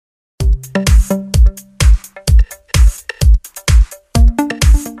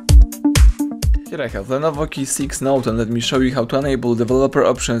Here I have LENOVO K6 Note, and let me show you how to enable developer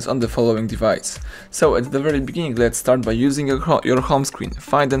options on the following device. So at the very beginning, let's start by using your home screen.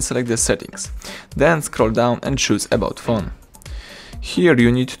 Find and select the settings. Then scroll down and choose About Phone. Here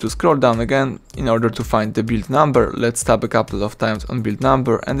you need to scroll down again in order to find the build number. Let's tap a couple of times on build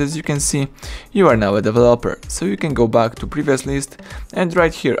number, and as you can see, you are now a developer. So you can go back to previous list, and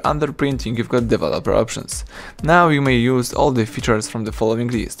right here under printing you've got developer options. Now you may use all the features from the following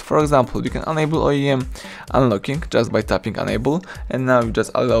list. For example, you can enable OEM Unlocking just by tapping enable, and now you just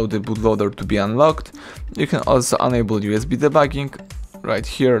allow the bootloader to be unlocked. You can also enable USB Debugging. Right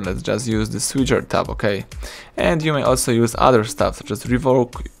here, let's just use the switcher tab, okay? And you may also use other stuff such as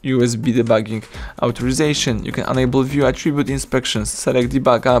Revoke, USB Debugging, Authorization. You can enable View Attribute Inspections, select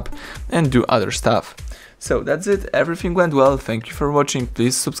Debug App, and do other stuff. So that's it, everything went well, thank you for watching,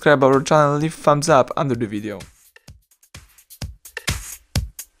 please subscribe our channel, leave thumbs up under the video.